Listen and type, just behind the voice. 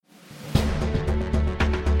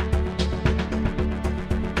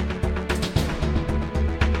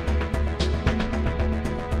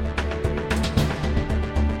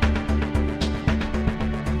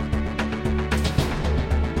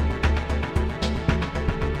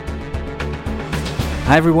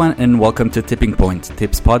Hi everyone and welcome to Tipping Point,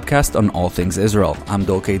 Tips podcast on all things Israel. I'm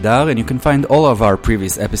Dol Keidar and you can find all of our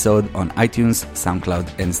previous episodes on iTunes,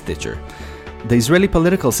 SoundCloud and Stitcher. The Israeli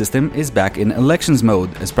political system is back in elections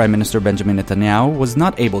mode as Prime Minister Benjamin Netanyahu was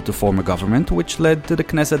not able to form a government, which led to the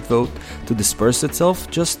Knesset vote to disperse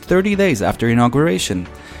itself just 30 days after inauguration.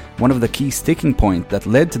 One of the key sticking points that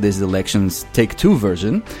led to this election's Take-Two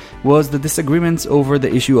version was the disagreements over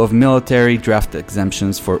the issue of military draft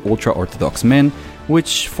exemptions for ultra-Orthodox men,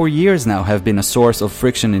 which for years now have been a source of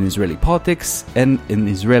friction in Israeli politics and in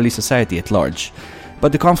Israeli society at large.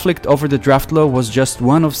 But the conflict over the draft law was just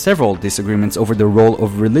one of several disagreements over the role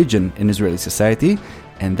of religion in Israeli society,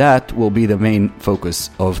 and that will be the main focus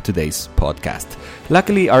of today's podcast.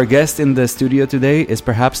 Luckily, our guest in the studio today is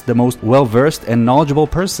perhaps the most well-versed and knowledgeable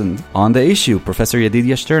person on the issue, Professor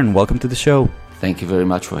Yedidia Stern. Welcome to the show. Thank you very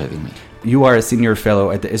much for having me. You are a senior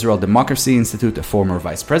fellow at the Israel Democracy Institute, a former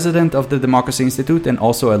vice president of the Democracy Institute, and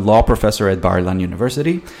also a law professor at Ilan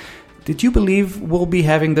University. Did you believe we'll be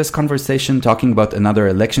having this conversation talking about another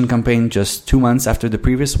election campaign just 2 months after the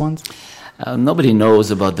previous ones? Nobody knows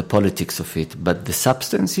about the politics of it, but the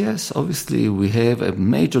substance, yes. Obviously, we have a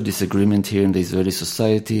major disagreement here in the Israeli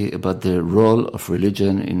society about the role of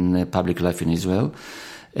religion in public life in Israel.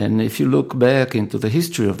 And if you look back into the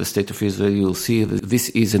history of the State of Israel, you'll see that this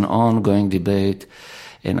is an ongoing debate.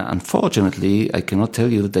 And unfortunately, I cannot tell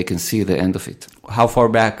you that I can see the end of it. How far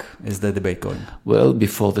back is the debate going? Well,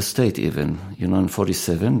 before the state even. In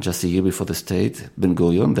 1947, just a year before the state,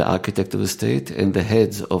 Ben-Gurion, the architect of the state, and the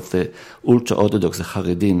heads of the ultra-Orthodox, the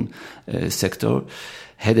Haredim sector,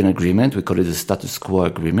 had an agreement, we call it the status quo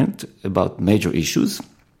agreement, about major issues.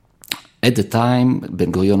 At the time,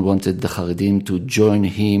 Ben-Gurion wanted the Haredim to join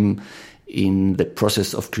him in the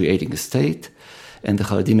process of creating a state, and the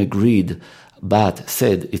Haredim agreed, but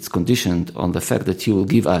said it's conditioned on the fact that he will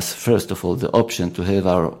give us, first of all, the option to have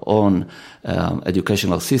our own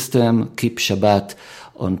educational system, keep Shabbat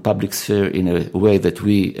on public sphere in a way that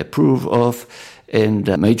we approve of, and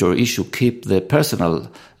a major issue, keep the personal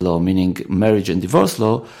law, meaning marriage and divorce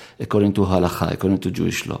law, according to halakha, according to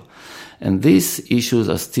Jewish law. And these issues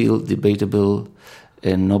are still debatable,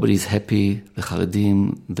 and nobody is happy, the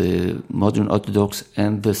Haredim, the modern Orthodox,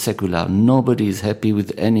 and the secular. Nobody is happy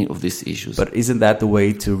with any of these issues. But isn't that the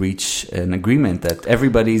way to reach an agreement, that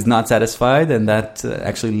everybody is not satisfied and that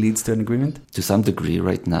actually leads to an agreement? To some degree,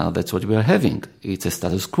 right now, that's what we are having. It's a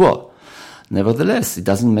status quo. Nevertheless, it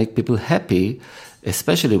doesn't make people happy,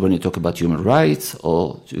 especially when you talk about human rights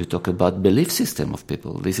or you talk about belief system of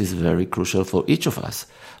people. This is very crucial for each of us,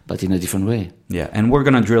 but in a different way. Yeah, and we're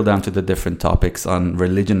going to drill down to the different topics on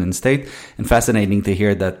religion and state. And fascinating to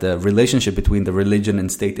hear that the relationship between the religion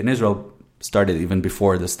and state in Israel started even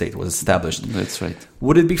before the state was established. That's right.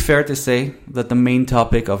 Would it be fair to say that the main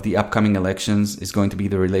topic of the upcoming elections is going to be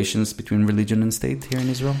the relations between religion and state here in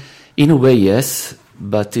Israel? In a way, yes,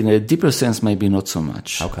 but in a deeper sense, maybe not so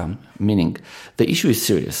much. How come? Meaning, the issue is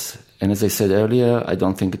serious. And as I said earlier, I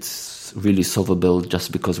don't think it's really solvable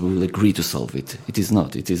just because we will agree to solve it. It is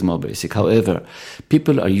not. It is more basic. However,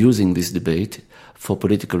 people are using this debate for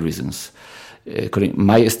political reasons.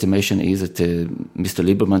 My estimation is that Mr.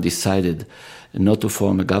 Lieberman decided not to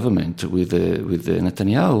form a government with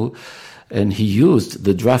Netanyahu, and he used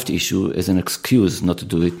the draft issue as an excuse not to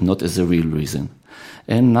do it, not as a real reason.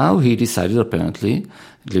 And now he decided, apparently,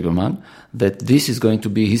 Lieberman, that this is going to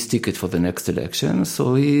be his ticket for the next election.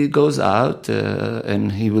 So he goes out,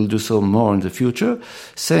 and he will do so more in the future,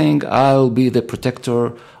 saying, I'll be the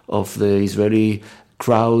protector of the Israeli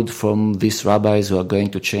crowd from these rabbis who are going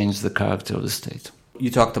to change the character of the state. You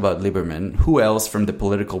talked about Lieberman. Who else from the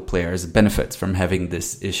political players benefits from having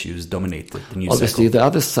these issues dominate the news Obviously, cycle? the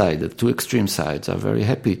other side, the two extreme sides, are very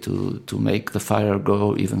happy to make the fire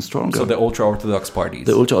go even stronger. So the ultra-Orthodox parties.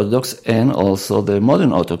 The ultra-Orthodox and also the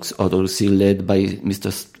modern Orthodoxy led by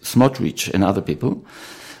Mr. Smotrich and other people.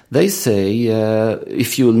 They say,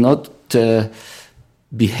 if you will not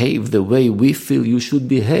behave the way we feel you should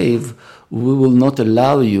behave, we will not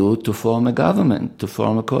allow you to form a government, to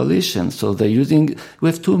form a coalition. So we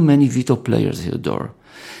have too many veto players here, Dor.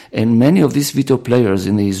 And many of these veto players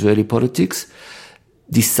in the Israeli politics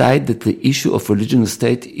decide that the issue of religion and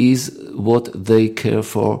state is what they care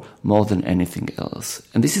for more than anything else.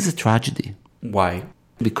 And this is a tragedy. Why?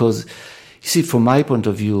 Because, you see, from my point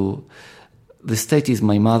of view, the state is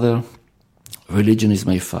my mother, religion is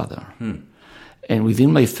my father. And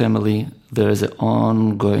within my family, there is an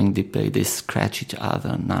ongoing debate. They scratch each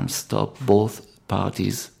other non-stop. Both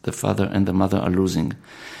parties, the father and the mother, are losing.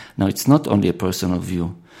 Now, it's not only a personal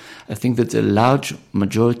view. I think that a large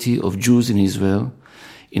majority of Jews in Israel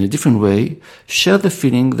in a different way, share the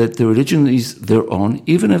feeling that the religion is their own,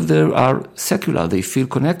 even if they are secular. They feel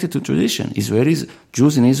connected to tradition. Israelis,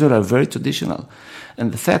 Jews in Israel are very traditional.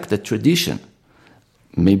 And the fact that tradition,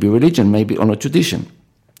 maybe religion, maybe only tradition,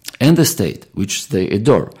 and the state, which they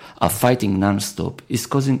adore, are fighting non-stop, is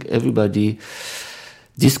causing everybody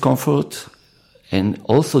discomfort and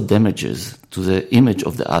also damages to the image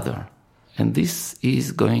of the other. And this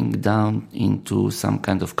is going down into some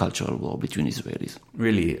kind of cultural war between Israelis.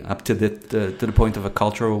 Really? Up to the point of a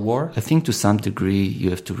cultural war? I think to some degree you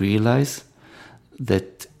have to realize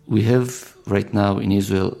that we have right now in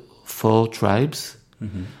Israel 4 tribes,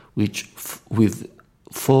 which with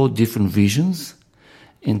 4 different visions,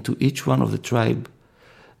 and to each one of the tribe,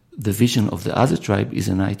 the vision of the other tribe is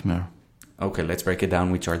a nightmare. Okay, let's break it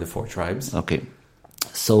down. Which are the 4 tribes? Okay.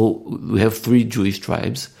 So we have 3 Jewish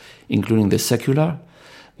tribes, including the secular,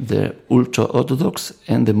 the ultra-Orthodox,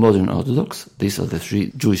 and the modern Orthodox. These are the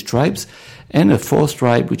 3 Jewish tribes. And a 4th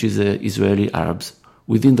tribe, which is the Israeli Arabs,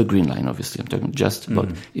 within the Green Line, obviously. I'm talking just about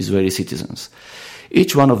Israeli citizens.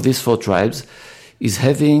 Each one of these 4 tribes is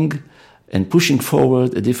having and pushing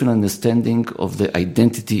forward a different understanding of the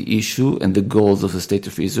identity issue and the goals of the State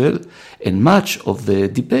of Israel. And much of the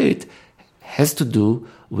debate has to do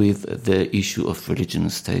with the issue of religion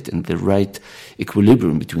and state and the right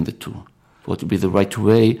equilibrium between the two. What will be the right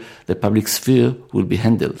way the public sphere will be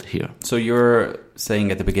handled here. So you're saying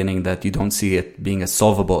at the beginning that you don't see it being a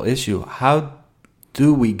solvable issue. How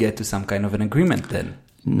do we get to some kind of an agreement then?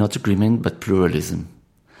 Not agreement, but pluralism.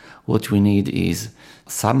 What we need is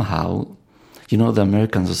somehow, the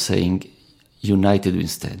Americans are saying, united we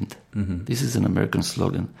stand. This is an American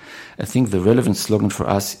slogan. I think the relevant slogan for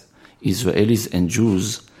us, Israelis and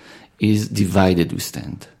Jews, is divided we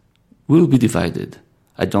stand. We'll be divided.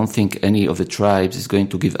 I don't think any of the tribes is going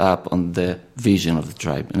to give up on the vision of the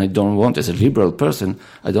tribe. And I don't want, as a liberal person,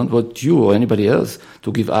 I don't want you or anybody else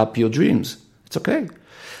to give up your dreams. It's okay.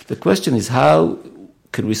 The question is, how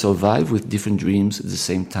can we survive with different dreams at the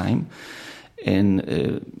same time?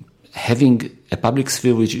 And having a public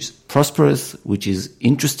sphere which is prosperous, which is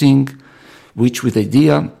interesting, which with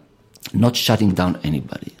idea, not shutting down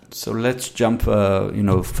anybody. So let's jump,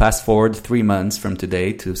 fast forward 3 months from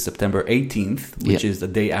today to September 18th, which is the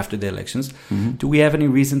day after the elections. Do we have any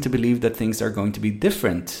reason to believe that things are going to be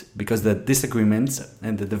different? Because the disagreements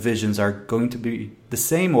and the divisions are going to be the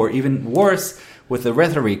same or even worse with the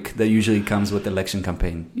rhetoric that usually comes with election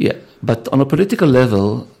campaign. Yeah, but on a political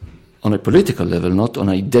level, not on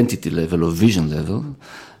identity level or vision level,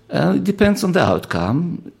 it depends on the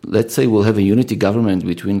outcome. Let's say we'll have a unity government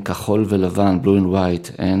between Kahol Velavan, blue and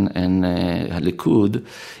white, and Likud.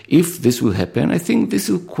 If this will happen, I think this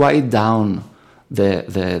will quiet down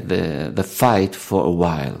the fight for a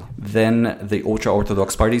while. Then the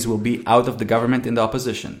ultra-Orthodox parties will be out of the government in the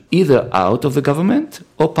opposition. Either out of the government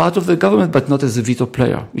or part of the government, but not as a veto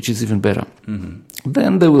player, which is even better.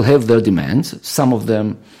 Then they will have their demands. Some of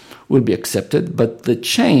them will be accepted, but the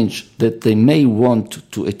change that they may want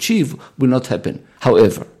to achieve will not happen.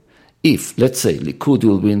 However, if, let's say, Likud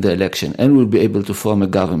will win the election and will be able to form a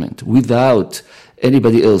government without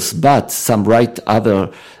anybody else but some other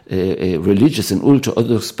religious and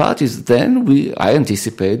ultra-Orthodox parties, then I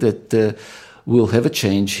anticipate that we'll have a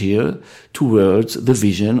change here towards the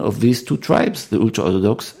vision of these 2 tribes, the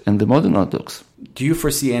ultra-Orthodox and the modern Orthodox. Do you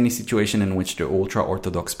foresee any situation in which the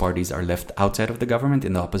ultra-Orthodox parties are left outside of the government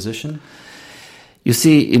in the opposition? You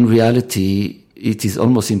see, in reality, it is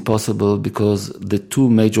almost impossible because the 2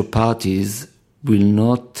 major parties will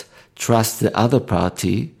not trust the other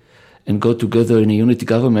party and go together in a unity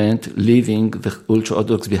government, leaving the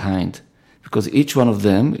ultra-Orthodox behind. Because each one of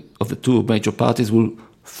them, of the 2 major parties, will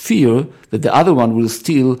fear that the other one will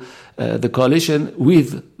steal the coalition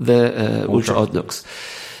with the ultra-Orthodox.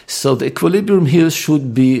 So the equilibrium here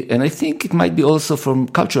should be, and I think it might be also from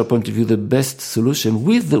cultural point of view, the best solution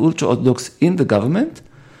with the ultra-Orthodox in the government,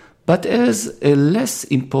 but as a less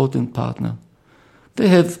important partner. They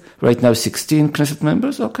have right now 16 Knesset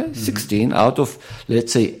members, 16 out of,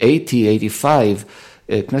 let's say, 80, 85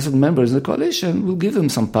 Knesset members in the coalition will give them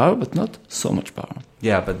some power, but not so much power.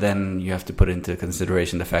 Yeah, but then you have to put into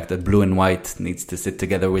consideration the fact that blue and white needs to sit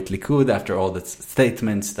together with Likud after all the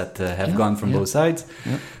statements that have gone from both sides.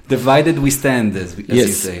 Yeah. Divided we stand, as you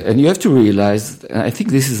say. And you have to realize, and I think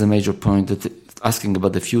this is a major point, that asking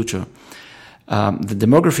about the future. The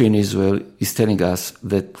demography in Israel is telling us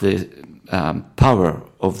that the power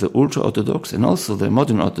of the ultra-Orthodox and also the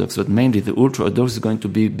modern Orthodox, but mainly the ultra-Orthodox, is going to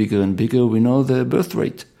be bigger and bigger. We know the birth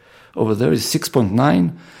rate over there is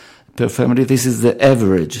 6.9 per family. This is the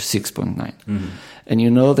average 6.9. And you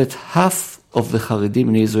know that half of the Haredim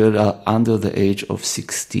in Israel are under the age of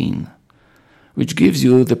 16, which gives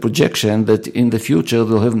you the projection that in the future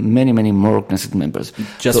they'll have many, many more Knesset members.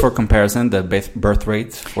 Just for comparison, the birth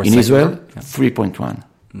rate for in Israel, 3.1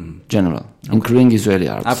 general, including Israeli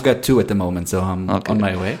Arabs. I've got 2 at the moment, so I'm on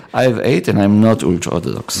my way. I have 8, and I'm not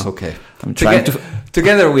ultra-Orthodox. Okay. I'm trying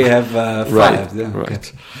Together we have 5. Right, Yeah,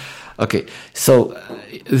 right. Okay, so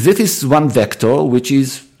this is one vector which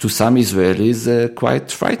is, to some Israelis, quite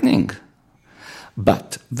frightening.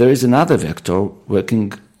 But there is another vector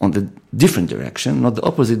working on the different direction, not the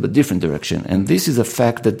opposite, but different direction. And this is a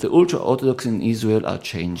fact that the ultra-Orthodox in Israel are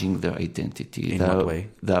changing their identity. In what way?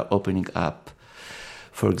 They're opening up.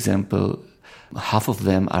 For example, half of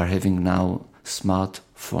them are having now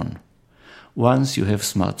smartphone. Once you have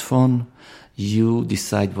smartphone, you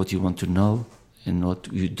decide what you want to know and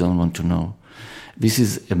what you don't want to know. This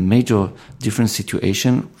is a major different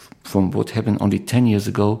situation from what happened only 10 years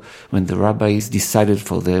ago when the rabbis decided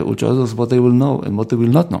for the ultra-Orthodox what they will know and what they will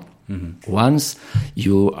not know. Mm-hmm. Once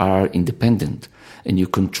you are independent and you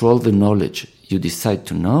control the knowledge you decide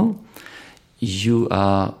to know, you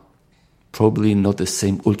are probably not the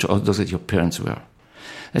same ultra-Orthodox that your parents were.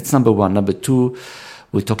 That's number one. Number two,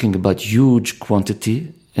 we're talking about huge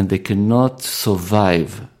quantity, and they cannot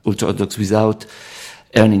survive ultra-Orthodox without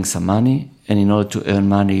earning some money. And in order to earn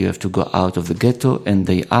money, you have to go out of the ghetto, and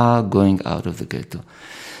they are going out of the ghetto.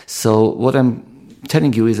 So what I'm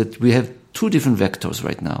telling you is that we have 2 different vectors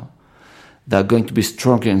right now. They are going to be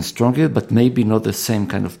stronger and stronger, but maybe not the same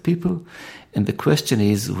kind of people. And the question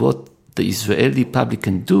is what the Israeli public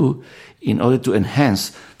can do in order to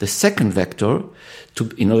enhance the second vector,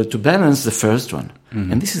 in order to balance the first one.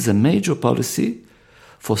 Mm-hmm. And this is a major policy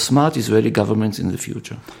for smart Israeli governments in the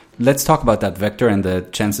future. Let's talk about that vector and the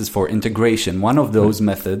chances for integration. One of those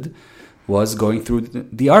methods was going through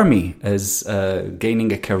the army as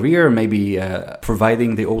gaining a career, maybe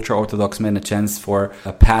providing the ultra-Orthodox men a chance for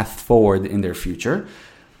a path forward in their future.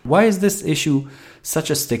 Why is this issue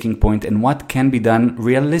such a sticking point, and what can be done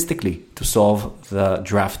realistically to solve the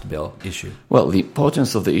draft bill issue? Well, the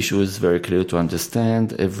importance of the issue is very clear to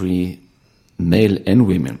understand. Every male and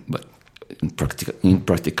women, but in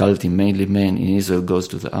practicality, mainly men in Israel goes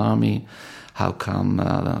to the army. How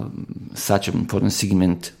come such an important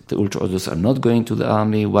segment, the ultra-Orthodox, are not going to the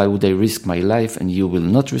army? Why would I risk my life and you will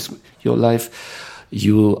not risk your life?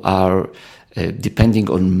 You are depending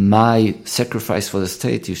on my sacrifice for the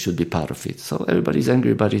state, you should be part of it. So everybody's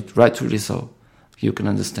angry about it, rightfully so. You can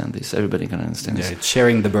understand this. Everybody can understand this. It's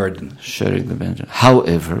sharing the burden. Sharing the burden.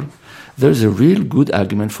 However, there's a real good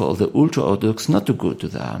argument for the ultra-Orthodox not to go to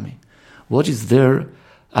the army. What is their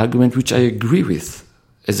argument, which I agree with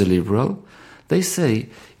as a liberal? They say,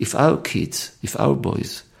 if our kids, if our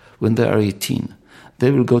boys, when they are 18,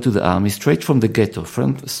 they will go to the army straight from the ghetto,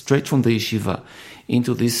 straight from the yeshiva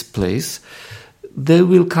into this place, they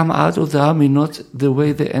will come out of the army not the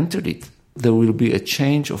way they entered it. There will be a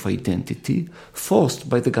change of identity forced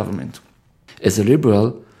by the government. As a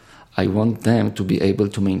liberal, I want them to be able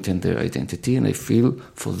to maintain their identity, and I feel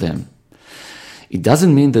for them. It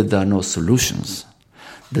doesn't mean that there are no solutions.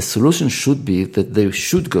 The solution should be that they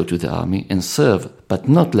should go to the army and serve, but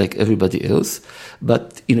not like everybody else,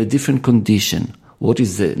 but in a different condition. What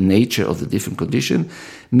is the nature of the different condition?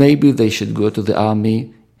 Maybe they should go to the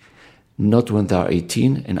army not when they are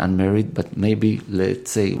 18 and unmarried, but maybe,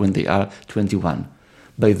 let's say, when they are 21.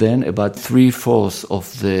 By then, about 3/4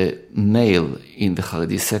 of the male in the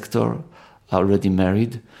Haredi sector are already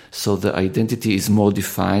married, so the identity is more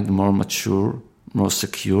defined, more mature, more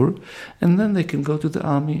secure, and then they can go to the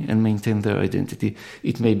army and maintain their identity.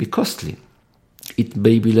 It may be costly. It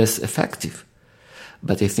may be less effective.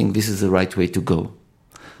 But I think this is the right way to go.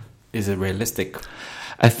 Is it realistic?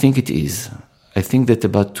 I think it is. I think that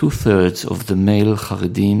about 2/3 of the male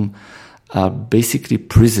Haredim are basically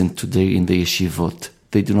present today in the yeshivot.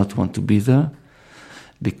 They do not want to be there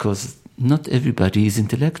because not everybody is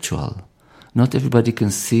intellectual. Not everybody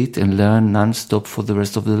can sit and learn non-stop for the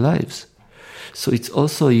rest of their lives. So it's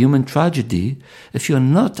also a human tragedy if you're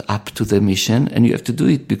not up to the mission and you have to do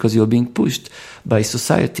it because you're being pushed by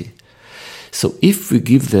society. So if we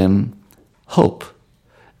give them hope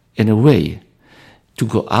and a way to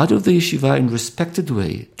go out of the yeshiva in a respected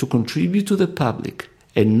way, to contribute to the public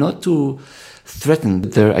and not to threaten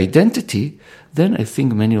their identity, then I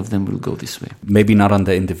think many of them will go this way. Maybe not on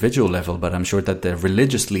the individual level, but I'm sure that the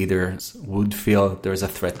religious leaders would feel there's a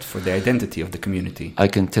threat for the identity of the community. I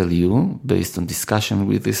can tell you, based on discussion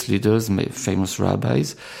with these leaders, famous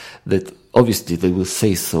rabbis, that obviously they will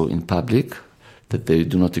say so in public, that they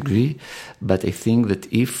do not agree, but I think that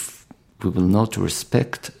if we will not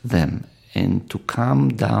respect them and to calm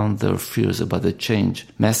down their fears about the change,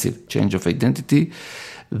 massive change of identity,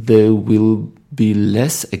 they will be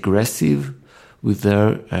less aggressive with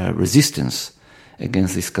their resistance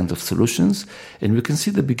against this kind of solutions. And we can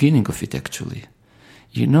see the beginning of it, actually.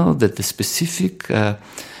 You know that the specific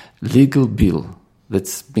legal bill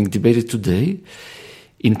that's being debated today,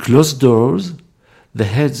 in closed doors, the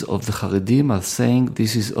heads of the Haredim are saying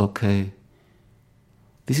this is okay.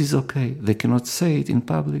 This is okay. They cannot say it in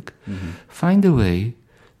public. Mm-hmm. Find a way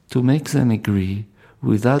to make them agree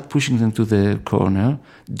without pushing them to the corner.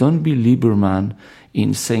 Don't be Lieberman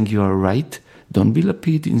in saying you are right. Don't be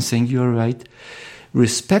Lapid in saying you are right.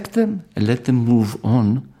 Respect them and let them move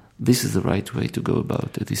on. This is the right way to go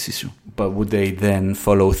about this issue. But would they then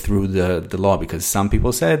follow through the law? Because some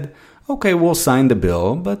people said, okay, we'll sign the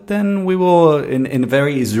bill, but then we will, in a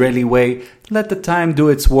very Israeli way, let the time do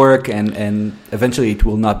its work, and eventually it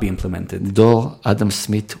will not be implemented. Though Adam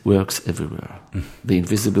Smith works everywhere. The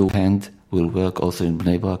invisible hand will work also in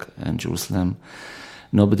Bnei Brak and Jerusalem.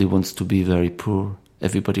 Nobody wants to be very poor.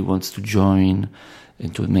 Everybody wants to join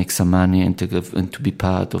and to make some money and to be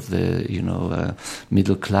part of the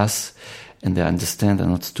middle class. And they understand, they're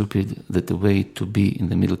not stupid, that the way to be in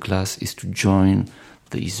the middle class is to join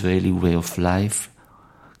the Israeli way of life,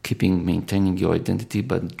 maintaining your identity,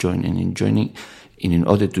 but joining. In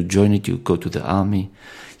order to join it, you go to the army.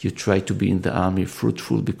 You try to be in the army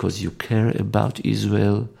fruitful because you care about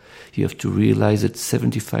Israel. You have to realize that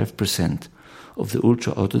 75% of the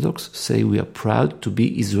ultra-Orthodox say we are proud to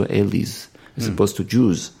be Israelis, as opposed to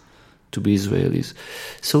Jews, to be Israelis.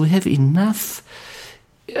 So we have enough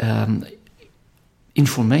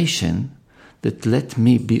information that let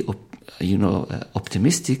me be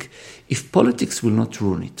optimistic if politics will not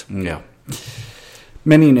ruin it. Yeah.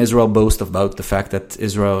 Many in Israel boast about the fact that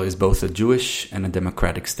Israel is both a Jewish and a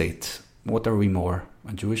democratic state. What are we more,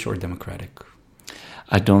 a Jewish or democratic?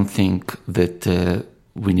 I don't think that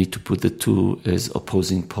we need to put the two as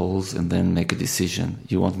opposing poles and then make a decision.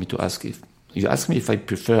 You want me to ask if I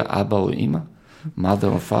prefer Abba or Ima, mother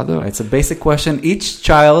or father? It's a basic question each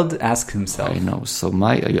child asks himself. I know. So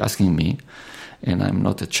are you asking me? And I'm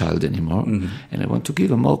not a child anymore. Mm-hmm. And I want to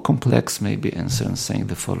give a more complex maybe answer and saying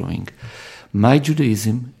the following. My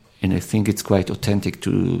Judaism, and I think it's quite authentic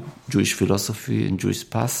to Jewish philosophy and Jewish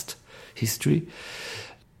past history,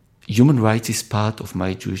 human rights is part of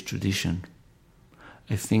my Jewish tradition.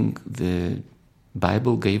 I think the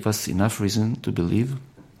Bible gave us enough reason to believe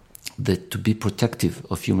that to be protective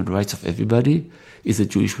of human rights of everybody is a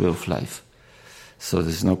Jewish way of life. So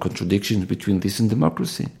there's no contradiction between this and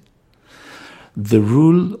democracy. The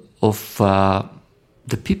rule of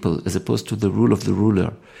the people as opposed to the rule of the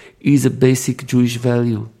ruler is a basic Jewish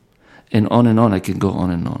value. And on, I can go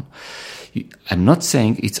on and on. I'm not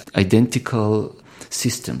saying it's identical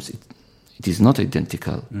systems. It is not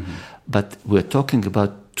identical. Mm-hmm. But we're talking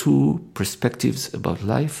about two perspectives about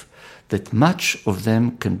life that much of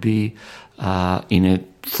them can be in a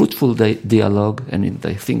fruitful dialogue, and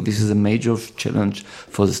I think this is a major challenge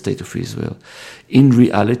for the State of Israel. In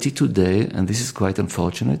reality today, and this is quite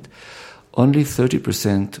unfortunate, only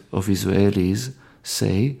 30% of Israelis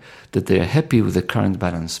say that they are happy with the current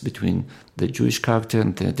balance between the Jewish character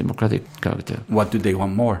and the democratic character. What do they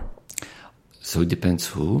want more? So it depends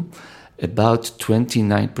who. About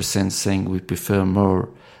 29% saying we prefer more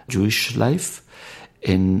Jewish life,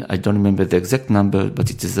 and I don't remember the exact number, but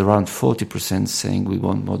it is around 40% saying we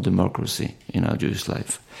want more democracy in our Jewish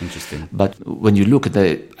life. Interesting. But when you look at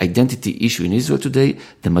the identity issue in Israel today,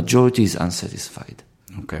 the majority is unsatisfied.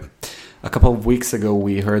 Okay. A couple of weeks ago,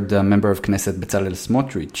 we heard a member of Knesset, Bezalel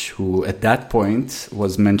Smotrich, who at that point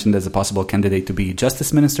was mentioned as a possible candidate to be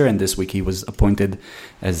justice minister, and this week he was appointed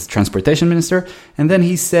as transportation minister. And then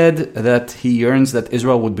he said that he yearns that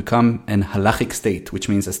Israel would become an halachic state, which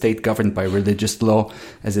means a state governed by religious law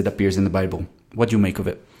as it appears in the Bible. What do you make of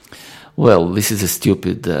it? Well, this is a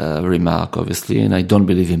stupid remark, obviously, and I don't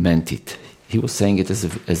believe he meant it. He was saying it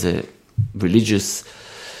as a religious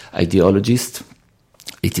ideologist.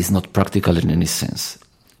 It is not practical in any sense.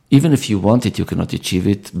 Even if you want it, you cannot achieve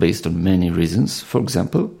it based on many reasons. For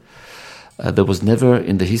example, there was never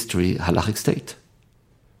in the history a halachic state.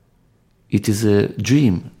 It is a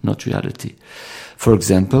dream, not reality. For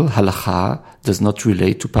example, halakha does not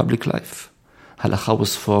relate to public life. Halakha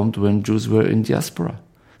was formed when Jews were in diaspora,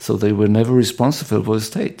 so they were never responsible for the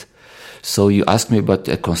state. So you ask me about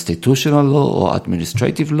a constitutional law or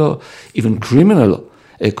administrative law, even criminal law,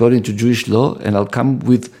 according to Jewish law, and I'll come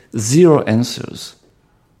with zero answers.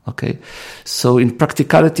 Okay? So in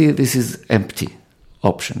practicality, this is empty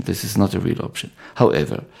option. This is not a real option.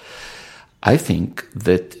 However, I think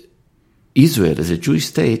that Israel as a Jewish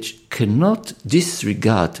state cannot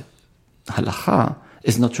disregard halakha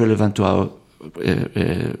as not relevant to our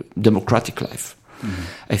democratic life. Mm-hmm.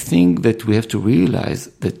 I think that we have to realize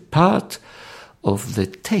that part of the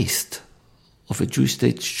taste of a Jewish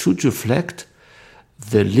state should reflect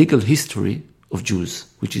the legal history of Jews,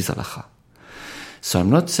 which is halakha. So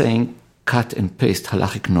I'm not saying cut and paste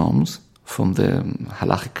halachic norms from the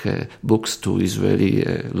halachic books to Israeli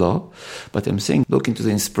law, but I'm saying look into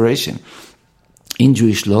the inspiration in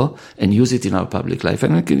Jewish law and use it in our public life.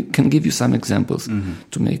 And I can give you some examples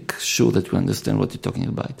to make sure that we understand what you're talking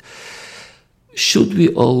about. Should we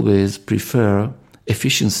always prefer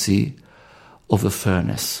efficiency over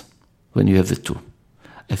fairness when you have the two?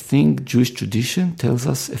 I think Jewish tradition tells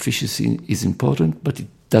us efficiency is important, but it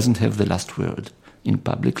doesn't have the last word in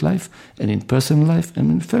public life and in personal life and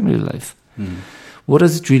in family life. What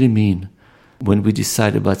does it really mean when we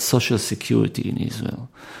decide about social security in Israel,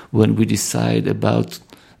 when we decide about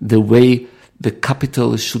the way the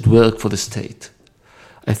capital should work for the state?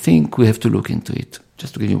 I think we have to look into it.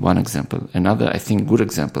 Just to give you one example. Another, I think, good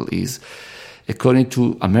example is, according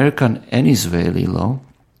to American and Israeli law,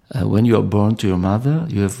 when you are born to your mother,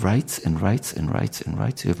 you have rights and rights and rights and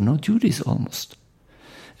rights. You have no duties almost.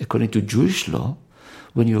 According to Jewish law,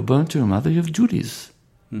 when you are born to your mother, you have duties.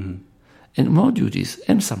 And more duties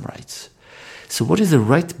and some rights. So what is the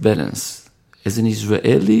right balance as an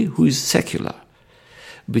Israeli who is secular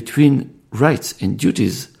between rights and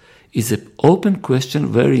duties is an open question,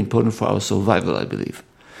 very important for our survival, I believe.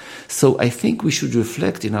 So I think we should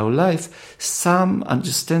reflect in our life some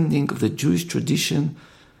understanding of the Jewish tradition,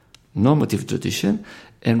 normative tradition,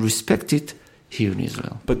 and respect it here in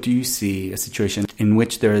Israel. But do you see a situation in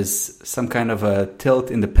which there is some kind of a tilt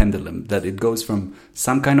in the pendulum, that it goes from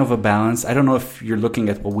some kind of a balance? I don't know if you're looking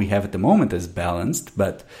at what we have at the moment as balanced,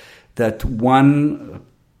 but that one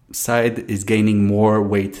side is gaining more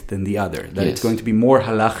weight than the other, that it's going to be more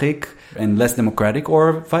halachic and less democratic,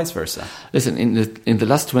 or vice versa. Listen, in the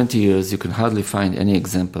last 20 years, you can hardly find any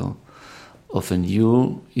example of a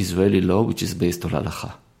new Israeli law which is based on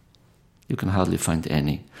halakha. You can hardly find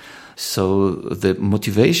any. So the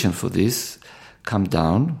motivation for this come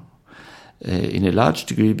down in a large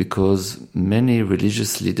degree because many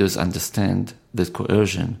religious leaders understand that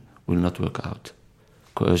coercion will not work out.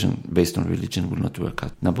 Coercion based on religion will not work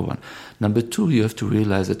out, number one. Number two, you have to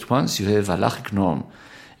realize that once you have a halachic norm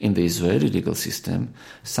in the Israeli legal system,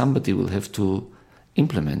 somebody will have to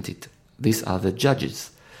implement it. These are the judges.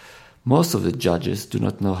 Most of the judges do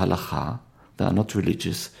not know halakha, they are not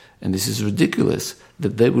religious, and this is ridiculous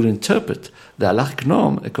that they will interpret the halachic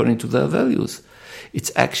norm according to their values.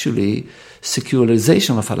 It's actually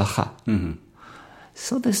secularization of halakha.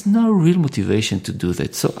 So there's no real motivation to do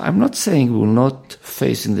that. So I'm not saying we will not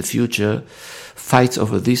face in the future fights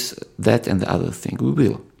over this, that, and the other thing. We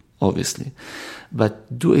will, obviously.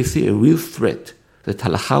 But do I see a real threat that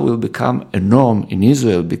halakha will become a norm in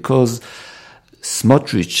Israel because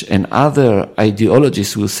Smotrich and other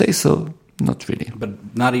ideologists will say so? Not really.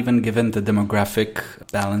 But not even given the demographic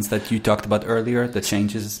balance that you talked about earlier, the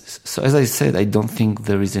changes? So as I said, I don't think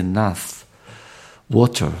there is enough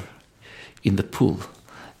water in the pool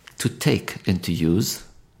to take and to use.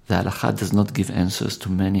 The halakha does not give answers to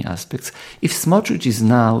many aspects. If Smotrich is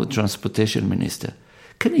now transportation minister,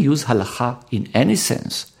 can he use halakha in any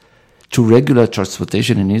sense to regular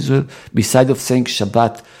transportation in Israel, besides of saying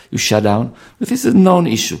Shabbat, you shut down? This is a known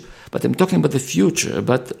issue. But I'm talking about the future,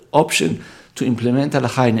 about the option to implement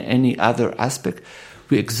halakha in any other aspect.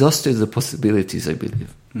 We exhausted the possibilities, I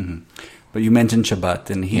believe. But you mentioned Shabbat,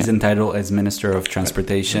 and he's entitled as Minister of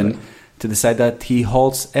Transportation to decide that he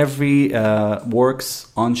halts every works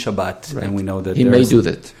on Shabbat. And we know that he may do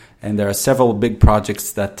that. And there are several big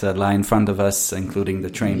projects that lie in front of us, including the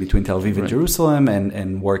train between Tel Aviv and Jerusalem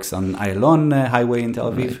and works on Ilan highway in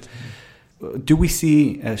Tel Aviv. Do we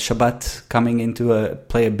see Shabbat coming into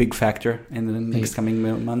play a big factor in the next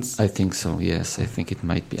coming months? I think so, yes. I think it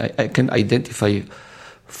might be. I can identify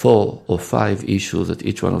 4 or 5 issues that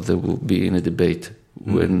each one of them will be in a debate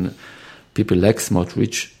when people like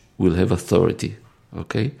Smotrich will have authority,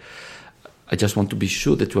 okay? I just want to be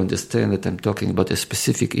sure that you understand that I'm talking about a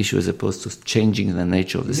specific issue as opposed to changing the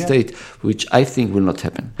nature of the state, which I think will not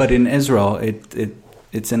happen. But in Israel,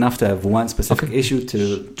 it's enough to have one specific issue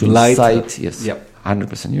to light. Yes,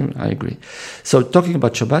 100%. I agree. So talking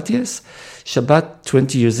about Shabbat, yes. Shabbat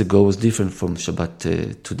 20 years ago was different from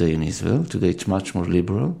Shabbat today in Israel. Today it's much more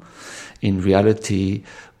liberal. In reality,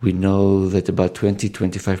 we know that about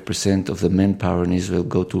 20-25% of the manpower in Israel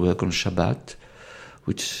go to work on Shabbat,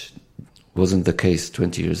 which wasn't the case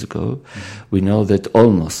 20 years ago. We know that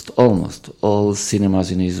almost all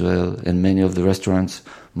cinemas in Israel and many of the restaurants,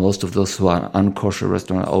 most of those who are unkosher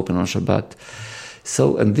restaurants, are open on Shabbat.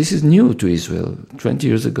 So, and this is new to Israel. 20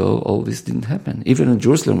 years ago, all this didn't happen. Even in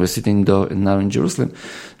Jerusalem, we're sitting now in Jerusalem.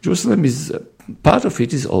 Jerusalem is, part of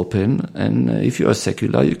it is open, and if you are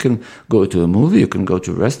secular, you can go to a movie, you can go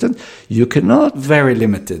to a restaurant. You cannot... Very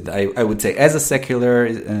limited, I would say. As a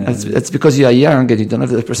secular... That's because you are young and you don't have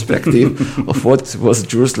the perspective of what was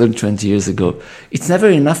Jerusalem 20 years ago. It's never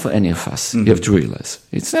enough for any of us, you have to realize.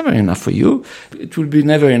 It's never enough for you. It will be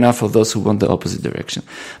never enough for those who want the opposite direction.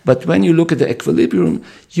 But when you look at the equilibrium,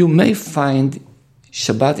 you may find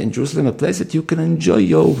Shabbat in Jerusalem a place that you can enjoy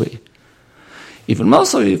your way. Even more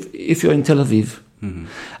so if you're in Tel Aviv.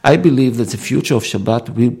 I believe that the future of Shabbat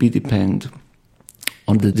will depend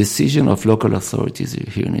on the decision of local authorities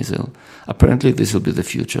here in Israel. Apparently, this will be the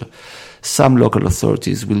future. Some local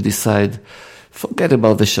authorities will decide, forget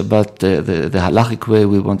about the Shabbat, the halachic way,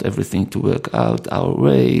 we want everything to work out our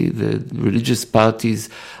way, the religious parties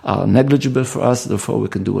are negligible for us, therefore we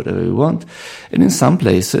can do whatever we want. And in some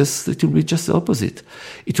places, it will be just the opposite.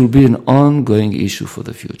 It will be an ongoing issue for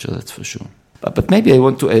the future, that's for sure. But maybe I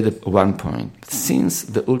want to add one point. Since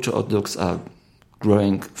the ultra-Orthodox are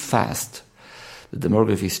growing fast, the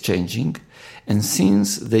demography is changing, and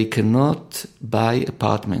since they cannot buy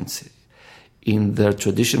apartments in their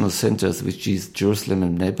traditional centers, which is Jerusalem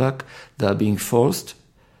and Bnei Brak, they are being forced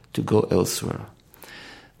to go elsewhere.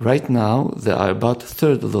 Right now, there are about a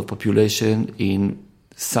third of the population in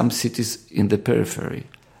some cities in the periphery,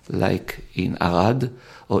 like in Arad,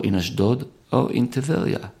 or in Ashdod, or in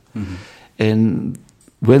Tiberia. And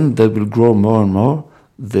when they will grow more and more,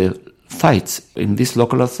 the fights in these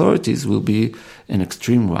local authorities will be an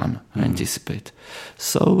extreme one, I anticipate.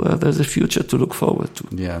 So there's a future to look forward to.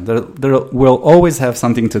 Yeah, there will always have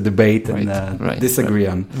something to debate and disagree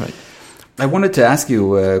on. Right. I wanted to ask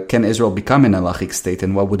you, can Israel become an halachic state,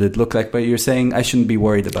 and what would it look like? But you're saying I shouldn't be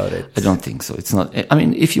worried about it. I don't think so. It's not. I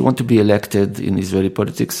mean, if you want to be elected in Israeli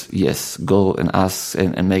politics, yes, go and ask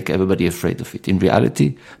and make everybody afraid of it. In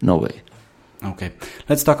reality, no way. Okay,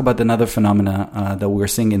 let's talk about another phenomena that we're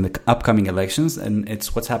seeing in the upcoming elections, and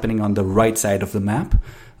it's what's happening on the right side of the map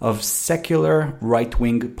of secular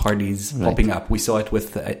right-wing parties popping up. We saw it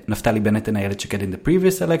with Naftali Bennett and Ayelet Sheked in the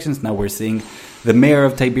previous elections. Now we're seeing the mayor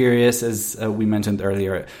of Tiberias, as we mentioned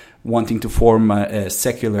earlier, wanting to form a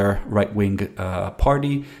secular right-wing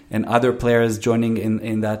party, and other players joining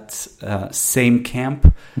in that same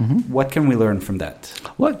camp. What can we learn from that?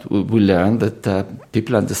 What we learn that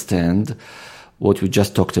people understand what we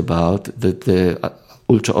just talked about, that the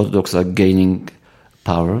ultra-Orthodox are gaining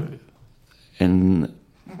power, and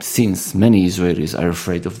since many Israelis are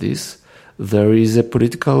afraid of this, there is a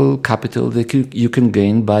political capital that you can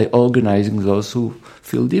gain by organizing those who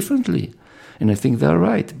feel differently. And I think they're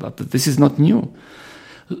right, but this is not new.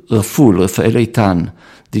 Rafael Eitan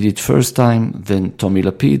did it first time, then Tommy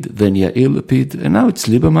Lapid, then Yair Lapid, and now it's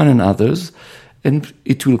Lieberman and others, and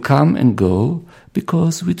it will come and go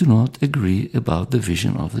because we do not agree about the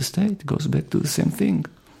vision of the state. It goes back to the same thing.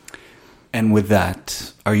 And with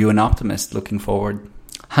that, are you an optimist looking forward?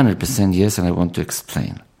 100% yes, and I want to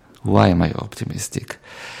explain. Why am I optimistic?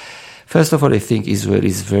 First of all, I think Israel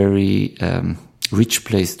is a very rich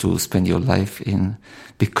place to spend your life in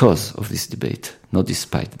because of this debate, not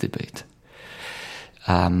despite the debate.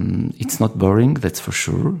 It's not boring, that's for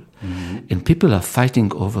sure. And people are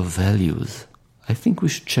fighting over values. I think we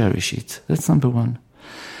should cherish it. That's number one.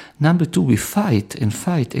 Number two, we fight and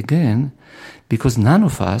fight again because none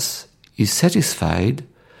of us is satisfied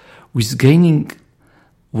with gaining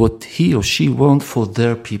what he or she wants for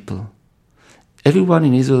their people. Everyone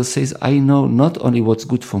in Israel says, I know not only what's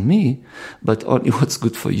good for me, but only what's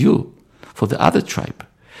good for you, for the other tribe,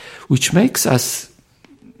 which makes us,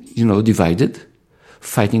 divided,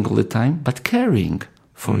 fighting all the time, but caring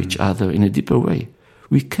for each other in a deeper way.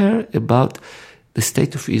 We care about the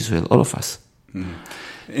state of Israel, all of us.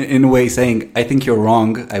 In a way saying, I think you're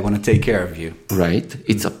wrong, I want to take care of you. Right.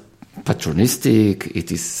 It's patronistic,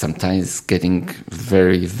 it is sometimes getting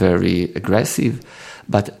very, very aggressive,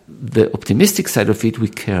 but the optimistic side of it, we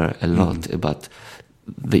care a lot about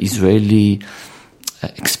the Israeli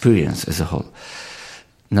experience as a whole.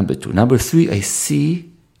 Number two. Number three, I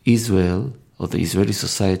see Israel, or the Israeli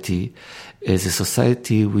society, as a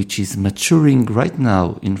society which is maturing right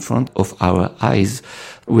now in front of our eyes.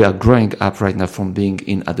 We are growing up right now from being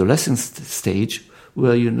in adolescent stage,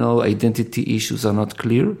 where, identity issues are not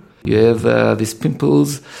clear. You have these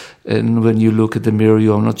pimples, and when you look at the mirror,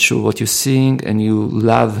 you are not sure what you're seeing, and you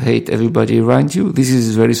hate everybody around you. This is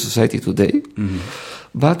Israeli society today.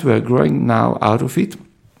 but we are growing now out of it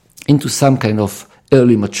into some kind of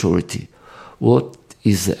early maturity. What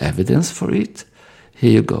is the evidence for it?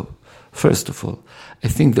 Here you go. First of all, I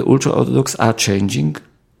think the ultra-Orthodox are changing,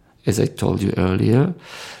 as I told you earlier.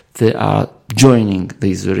 They are joining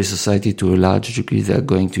the Israeli society to a large degree. They are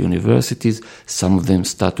going to universities. Some of them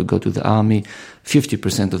start to go to the army.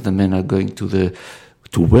 50% of the men are going to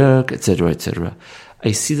work, etc., etc.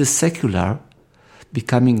 I see the secular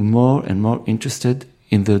becoming more and more interested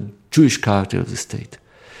in the Jewish character of the state.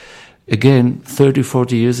 Again, 30,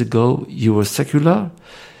 40 years ago, you were secular,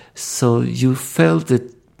 so you felt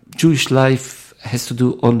that Jewish life has to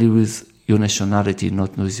do only with your nationality,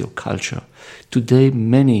 not with your culture. Today,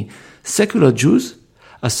 many secular Jews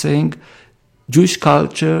are saying Jewish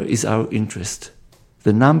culture is our interest.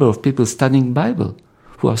 The number of people studying Bible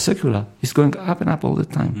who are secular is going up and up all the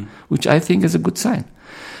time, which I think is a good sign.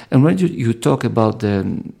 And when you talk about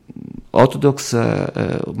the Orthodox,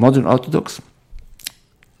 modern Orthodox,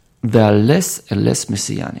 they are less and less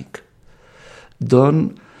messianic.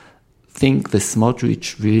 Don't think the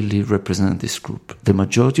Smotrich really represent this group. The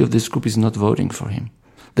majority of this group is not voting for him.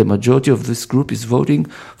 The majority of this group is voting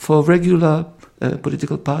for regular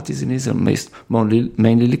political parties in Israel, mainly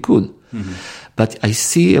Likud. Mm-hmm. But I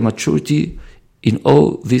see a maturity in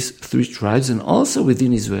all these three tribes and also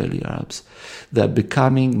within Israeli Arabs. They are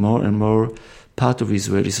becoming more and more part of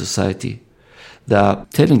Israeli society. They are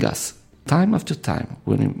telling us time after time,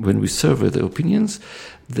 when we survey their opinions,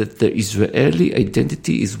 that the Israeli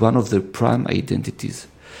identity is one of their prime identities,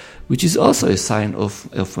 which is also a sign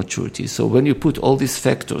of maturity. So when you put all these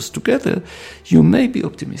factors together, you may be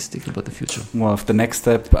optimistic about the future. Well, if the next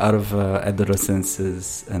step out of adolescence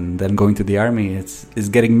is, and then going to the army, is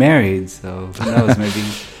getting married, so who knows, maybe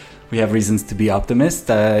we have reasons to be optimist.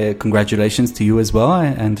 Congratulations to you as well. I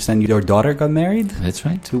understand your daughter got married. That's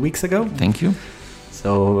right. 2 weeks ago. Thank you.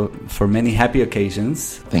 So, for many happy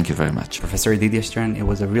occasions. Thank you very much. Professor Yedidia Stern, it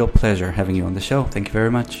was a real pleasure having you on the show. Thank you very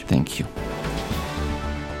much. Thank you.